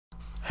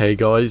Hey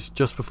guys,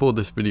 just before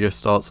this video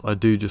starts, I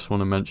do just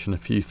want to mention a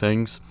few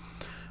things.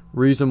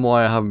 Reason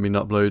why I haven't been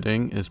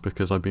uploading is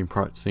because I've been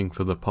practicing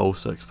for the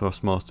Pulse X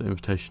Thrustmaster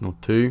Invitational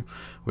 2,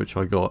 which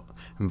I got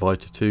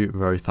invited to.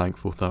 Very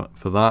thankful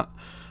for that,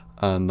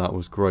 and that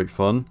was great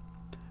fun.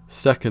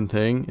 Second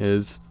thing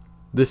is,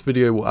 this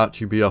video will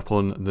actually be up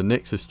on the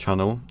Nixus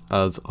channel,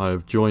 as I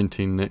have joined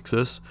Team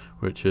Nixus,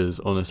 which is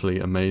honestly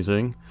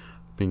amazing.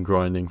 Been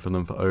grinding for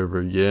them for over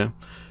a year,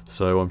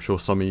 so I'm sure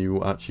some of you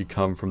will actually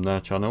come from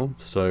their channel,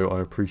 so I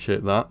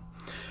appreciate that.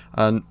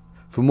 And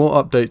for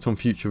more updates on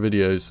future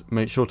videos,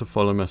 make sure to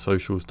follow my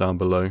socials down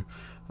below,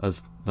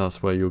 as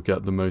that's where you'll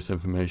get the most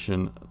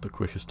information at the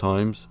quickest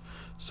times.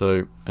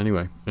 So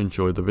anyway,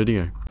 enjoy the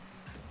video.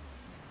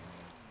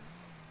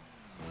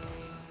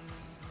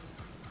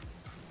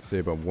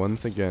 Seba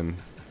once again.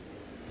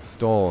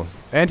 Stall.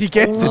 And he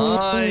gets it!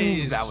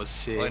 Nice. That was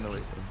sick.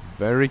 Finally.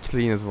 Very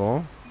clean as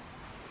well.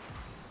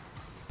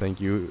 Thank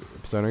you,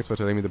 Sebangers, for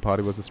telling me the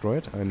party was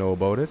destroyed. I know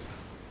about it.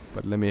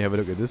 But let me have a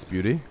look at this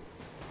beauty.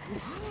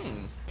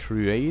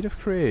 Creative,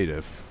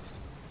 creative.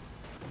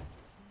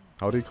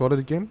 How do you call it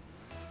again?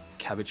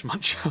 Cabbage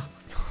Moncher.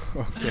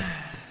 Okay.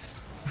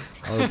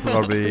 I'll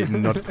probably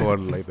not call it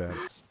like that.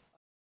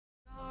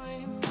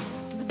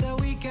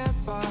 That we get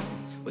by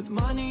with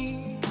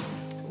money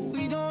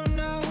we don't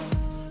know.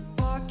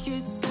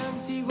 Pockets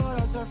empty, but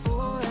hearts are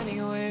full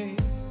anyway.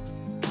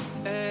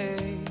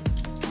 Hey,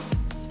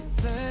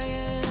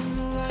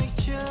 playing like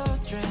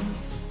children.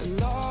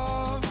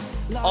 Love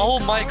like Oh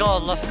my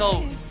god, let's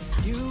go.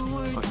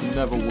 I can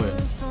never win.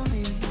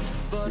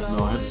 Even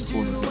though I had to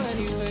spawn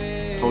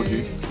against. Told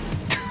you.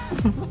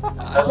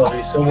 I love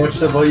you so much,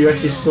 Seba. You're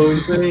actually so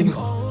insane.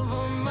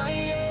 over my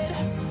head.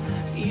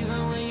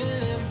 Even when you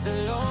lived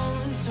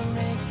alone to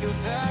make your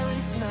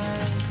parents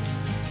mad.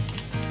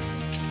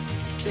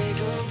 Say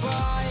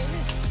goodbye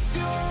to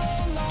your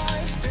own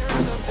life.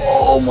 Turn the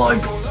Oh my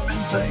god, I'm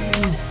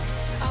insane.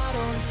 I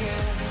don't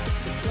care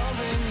if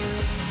loving you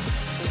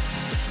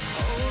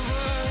over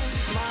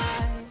my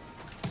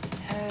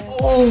head.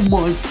 Oh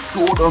my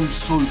god, I'm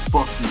so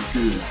fucking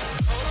good.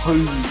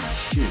 Holy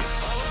shit.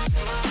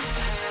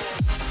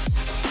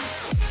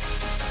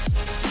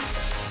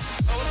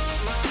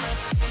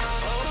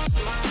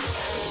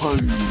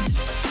 Holy.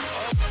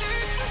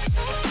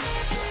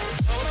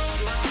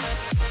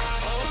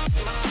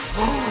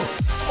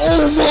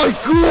 Oh my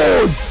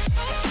god!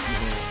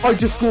 I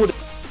just scored.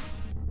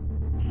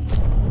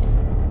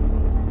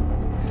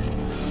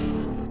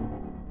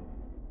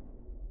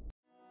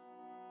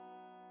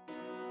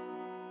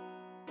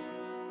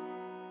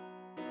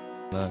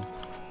 No.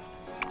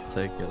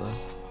 Take it then.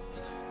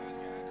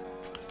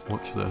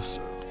 Watch this.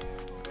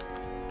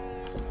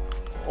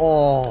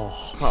 Oh,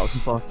 that was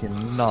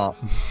fucking nuts.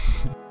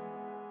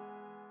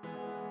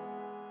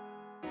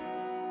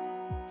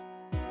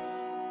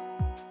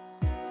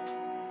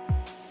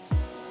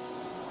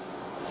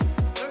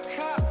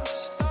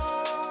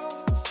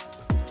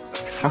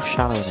 How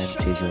shallow and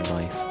empty is your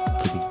life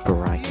to be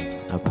bragging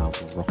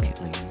about Rocket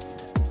League?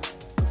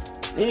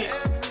 Yeah,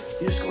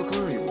 you just got to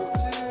go anymore.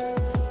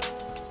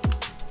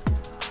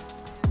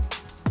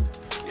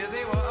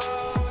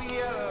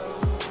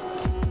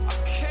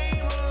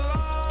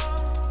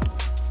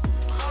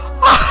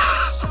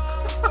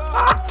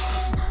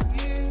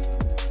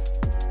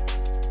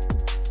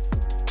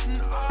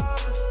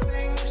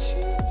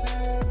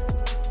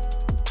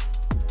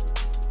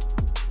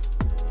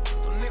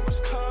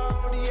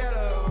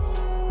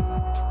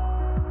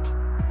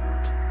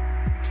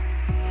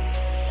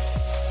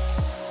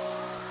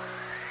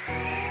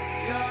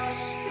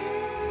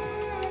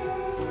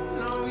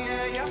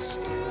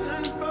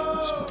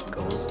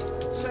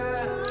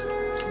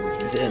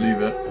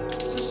 Leave it.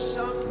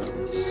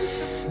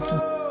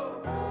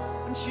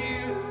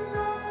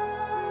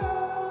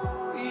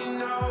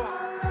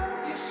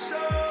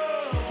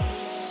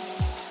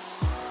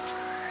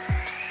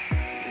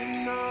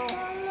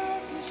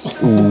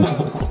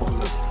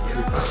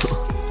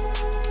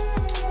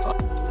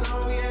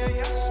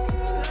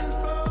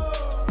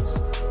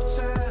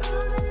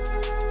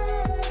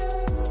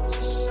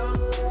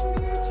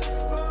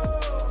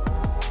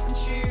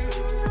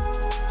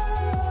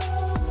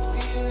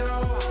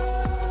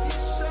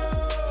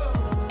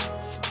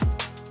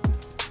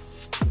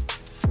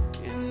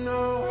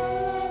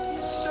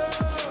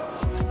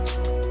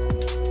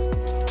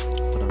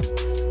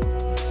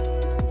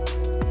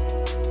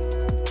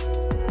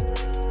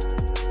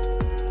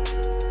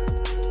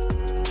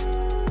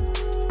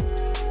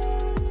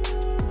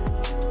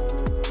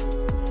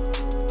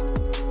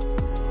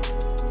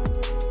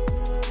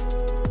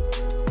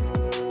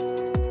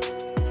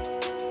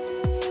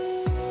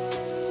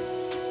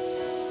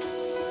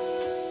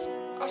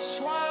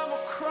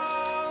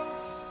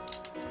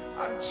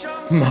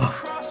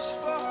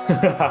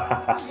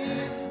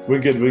 We're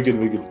good.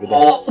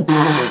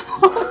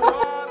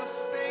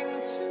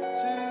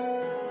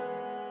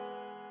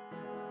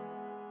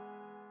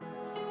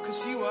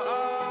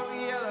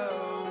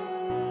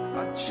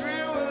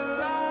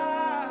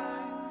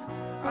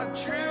 I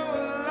drew a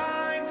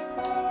line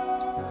for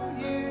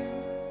you.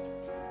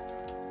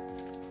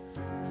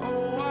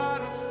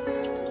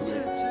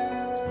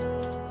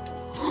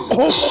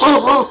 Oh,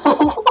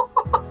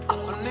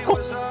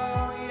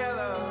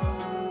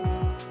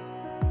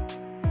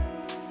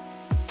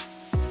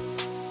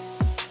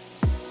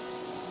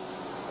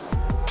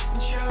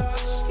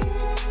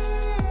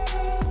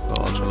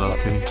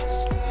 unlucky.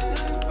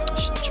 I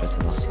shouldn't try to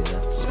loss you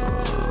there.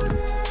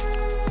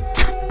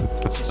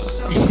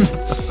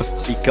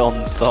 Be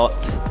gone,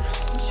 thoughts.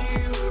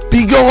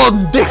 Be gone,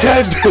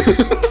 dickhead!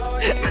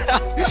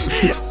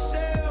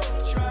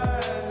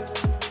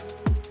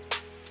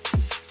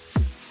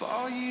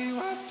 For you,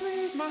 I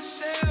bleed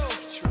myself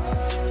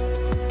dry.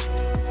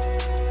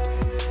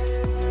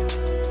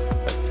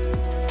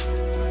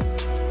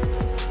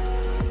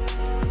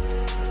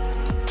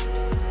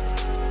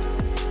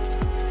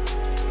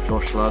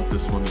 Josh lad,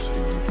 this one is for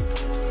you.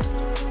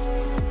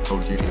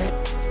 Told you.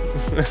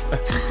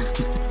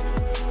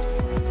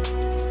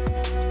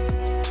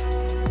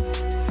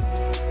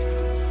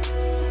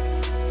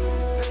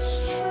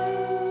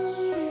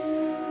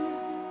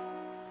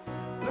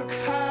 Look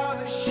how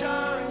they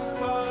shine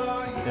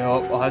for you.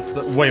 Yeah, I had to.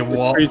 Wait,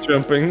 what? Free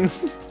jumping.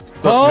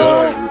 Let's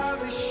How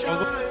they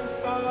shine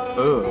for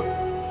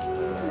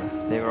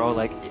you. They were all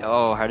like,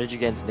 "Oh, how did you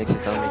get into Nixus?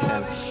 Don't make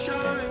sense."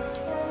 Okay.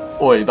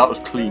 Oi, that was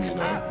clean, you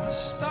know.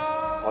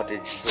 What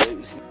did you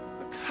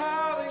Look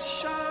how they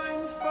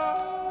shine for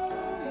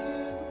you.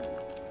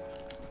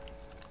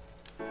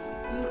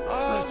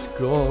 Let's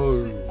go.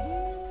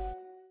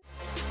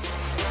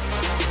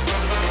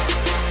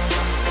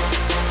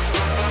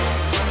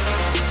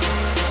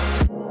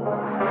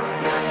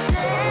 You're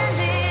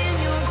standing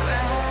your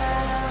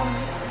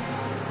ground,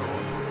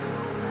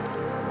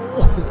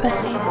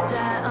 ready to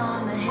die on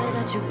the hill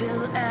that you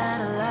built out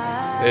of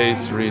life. Hey,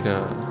 Serena.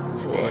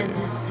 In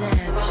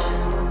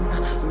deception,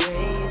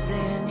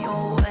 raising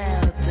your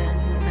weapon.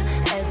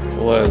 Every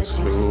word Let's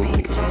you go.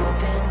 speak,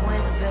 dripping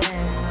with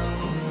venom.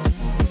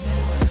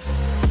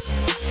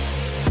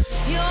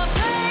 You're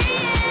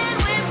playing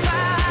with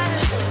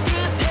fire,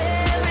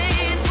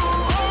 preparing for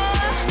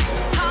war.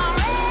 I'm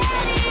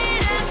ready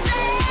to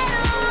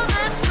settle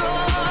the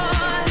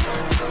score.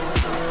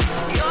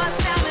 You're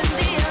sounding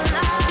the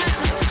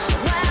alarm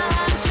while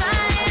I'm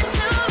trying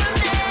to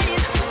remain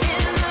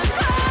in the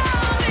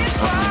calm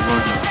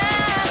before the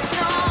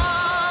storm.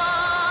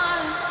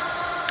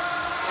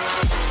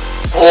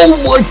 Oh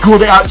my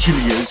god, it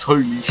actually is.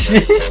 Holy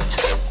shit.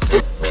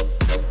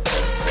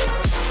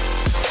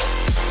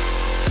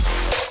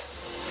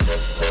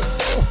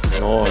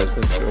 Nice,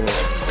 let's go.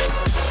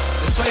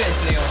 That's why I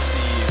play on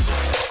the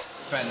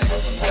Fennec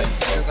sometimes,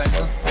 because I'm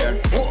not scared.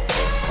 Oh.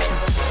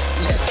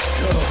 Let's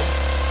go.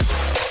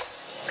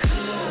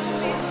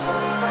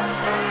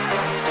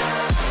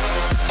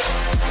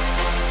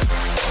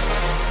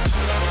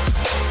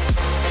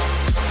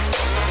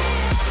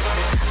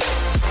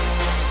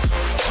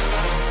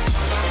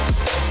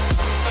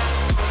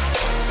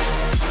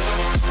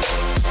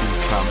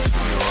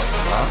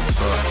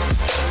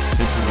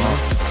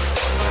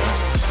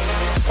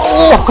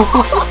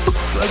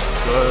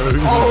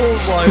 Oh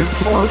my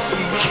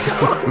fucking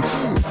god.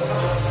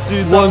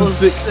 Dude, that was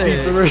sick.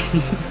 163.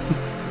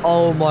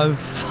 Oh my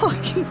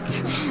fucking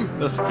god.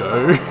 Let's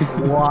go.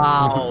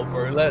 Wow,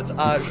 bro. That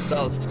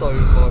was so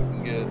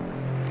fucking good.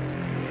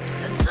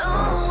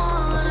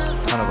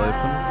 Kind of open,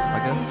 I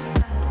guess.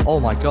 Oh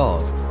my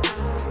god.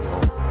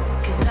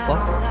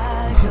 Fuck.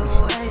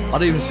 I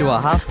didn't even see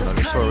what happened. I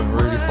just saw him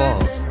really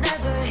fast.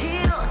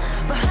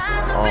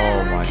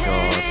 Oh my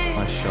god.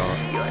 Nice shot.